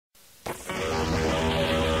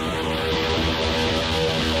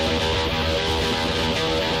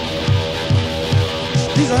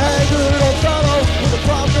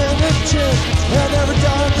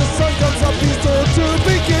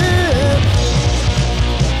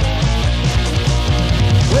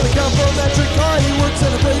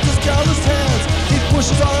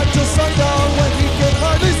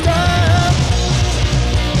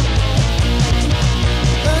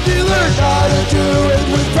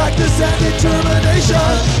practice and determination.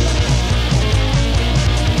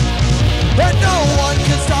 And no one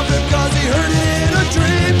can stop him cause he heard it in a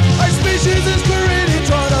dream. Our species is careening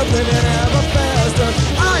toward oblivion ever faster.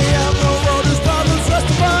 I am the world whose problems rest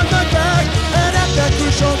upon my back, and at that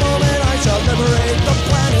crucial moment I shall liberate the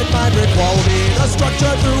planet. My brick wall will be the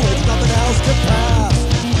structure through which nothing else can pass.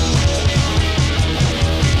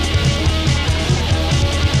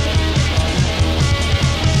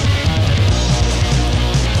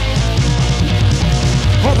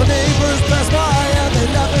 All the neighbors pass by and they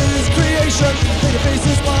laugh at his creation. They deface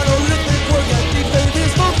his monolithic work and deface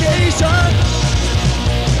his vocation.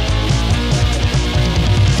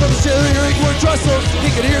 From the steering word trestle,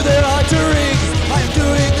 he could hear their utterings. I am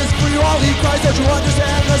doing this for you all, he cries, don't you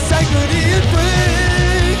understand the sanctity it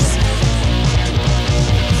brings?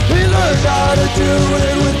 He learned how to do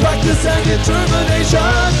it with practice and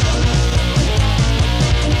determination.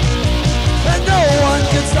 And no one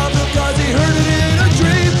can stop him cause he heard it in a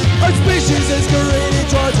dream. Our species is careening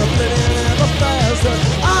towards oblivion ever faster.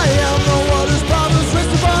 I am the one whose problems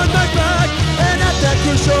rest upon my back, and at that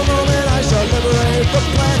crucial moment I shall liberate the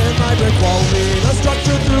planet. My brick wall will be the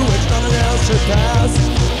structure through which nothing else should pass.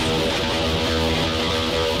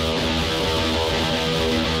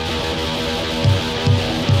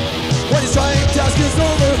 When his trying task is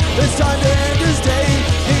over, it's time to end his day.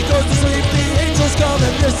 He goes to sleep, the angels come,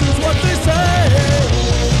 and this is what they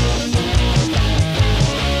say.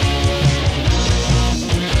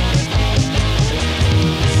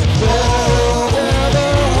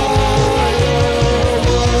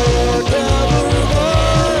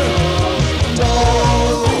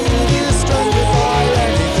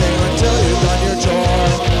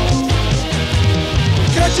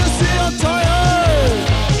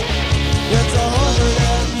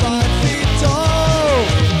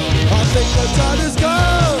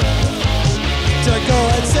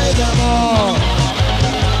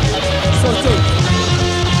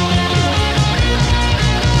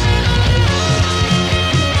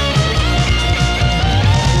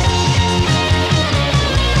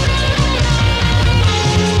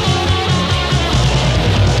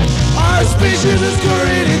 Species is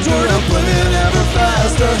careening toward oblivion ever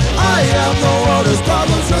faster. I am the world whose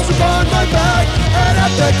problems rest upon my back, and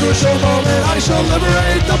at that crucial moment I shall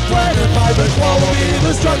liberate the planet. My brick wall will be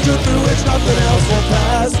the structure through which nothing else will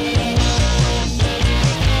pass.